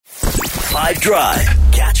5 Drive.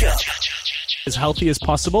 Catch up. As healthy as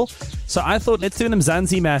possible. So I thought, let's do an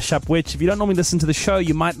Mzansi mashup, which if you don't normally listen to the show,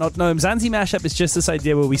 you might not know. Mzansi mashup is just this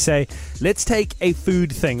idea where we say, let's take a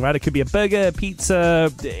food thing, right? It could be a burger, pizza,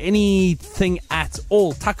 anything at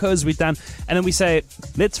all. Tacos we've done. And then we say,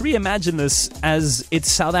 let's reimagine this as its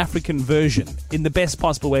South African version in the best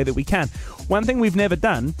possible way that we can. One thing we've never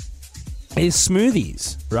done is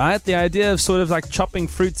smoothies, right? The idea of sort of like chopping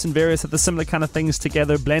fruits and various other similar kind of things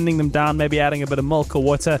together, blending them down, maybe adding a bit of milk or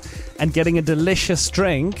water and getting a delicious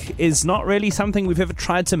drink is not really something we've ever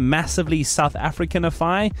tried to massively South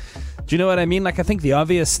Africanify. Do you know what I mean? Like, I think the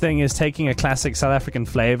obvious thing is taking a classic South African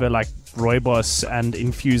flavor like rooibos and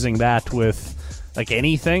infusing that with like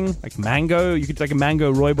anything, like mango. You could do like a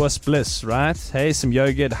mango rooibos bliss, right? Hey, some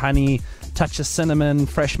yogurt, honey, touch of cinnamon,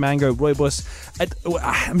 fresh mango, rooibos.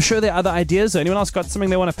 I'm sure there are other ideas. Anyone else got something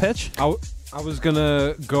they want to pitch? I was going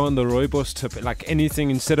to go on the rooibos tip. Like anything,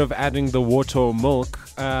 instead of adding the water or milk,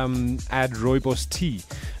 add rooibos tea.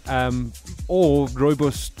 Or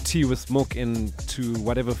rooibos tea with milk into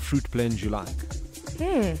whatever fruit blend you like.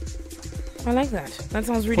 I like that. That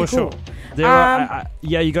sounds really For cool. sure. Yeah,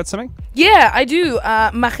 you got something? Yeah, I do.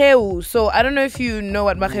 Maheu. So I don't know if you know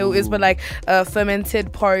what maheu is, but like a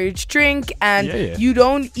fermented porridge drink, and you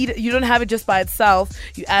don't have it just by itself.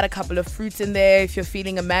 You add a couple of fruits in there. If you're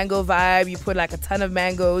feeling a mango vibe, you put like a ton of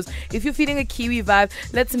mangoes. If you're feeling a kiwi vibe,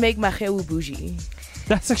 let's make maheu bougie.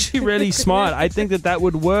 That's actually really smart. I think that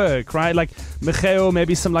would work, right? Like mejeo,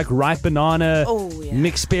 maybe some like ripe banana,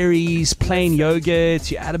 mixed berries, plain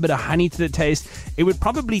yogurt. You add a bit of honey to the taste. It would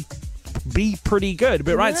probably be pretty good.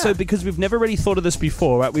 But right, so because we've never really thought of this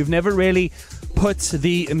before, right? We've never really put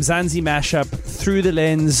the Mzansi mashup through the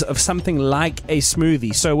lens of something like a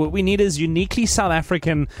smoothie. So what we need is uniquely South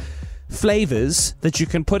African flavors that you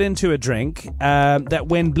can put into a drink that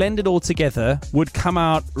when blended all together would come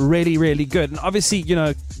out really, really good. And obviously, you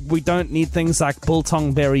know, we don't need things like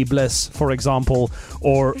biltong berry bliss, for example,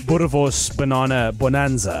 or boerewors banana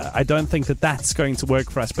bonanza. I don't think that's going to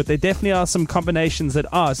work for us, but there definitely are some combinations that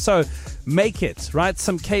are. So make it, right?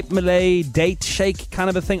 Some Cape Malay date shake kind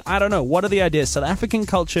of a thing. I don't know. What are the ideas? South African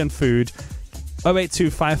culture and food.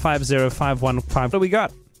 082 550 515. What do we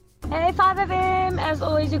got? Hey 5FM, as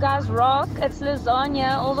always you guys rock. It's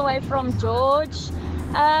Lasagna all the way from George.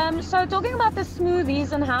 So talking about the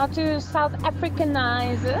smoothies and how to South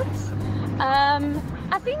Africanize it,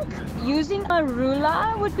 I think using a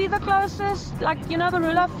rula would be the closest, like, you know, the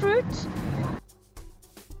rula fruit.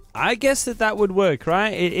 I guess that would work, right?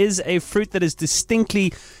 It is a fruit that is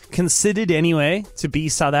distinctly considered anyway to be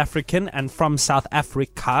South African and from South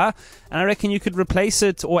Africa. And I reckon you could replace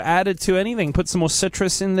it or add it to anything. Put some more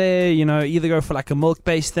citrus in there, you know, either go for like a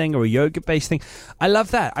milk-based thing or a yogurt-based thing. I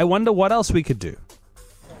love that. I wonder what else we could do.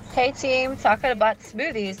 Hey team, talking about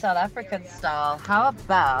smoothies, South African style. How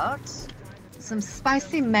about some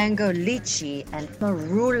spicy mango lychee and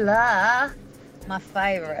marula? My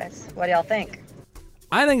favorite. What do y'all think?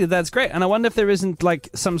 I think that's great, and I wonder if there isn't like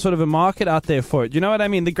some sort of a market out there for it. You know what I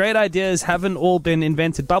mean? The great ideas haven't all been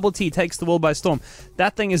invented. Bubble tea takes the world by storm.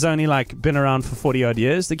 That thing has only like been around for 40 odd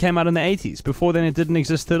years. It came out in the 80s. Before then, it didn't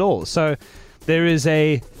exist at all. So there is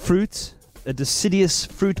a fruit, a deciduous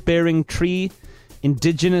fruit-bearing tree,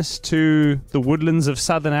 indigenous to the woodlands of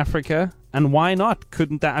southern Africa. And why not?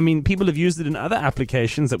 Couldn't that? I mean, people have used it in other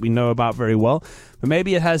applications that we know about very well, but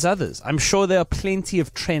maybe it has others. I'm sure there are plenty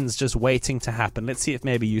of trends just waiting to happen. Let's see if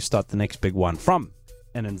maybe you start the next big one from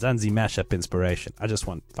an Mzansi mashup inspiration. I just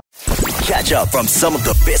want... Catch up from some of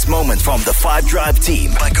the best moments from the 5 Drive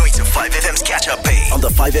team by going to 5FM's catch-up page on the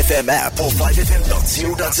 5FM app or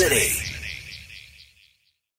 5FM.co.za.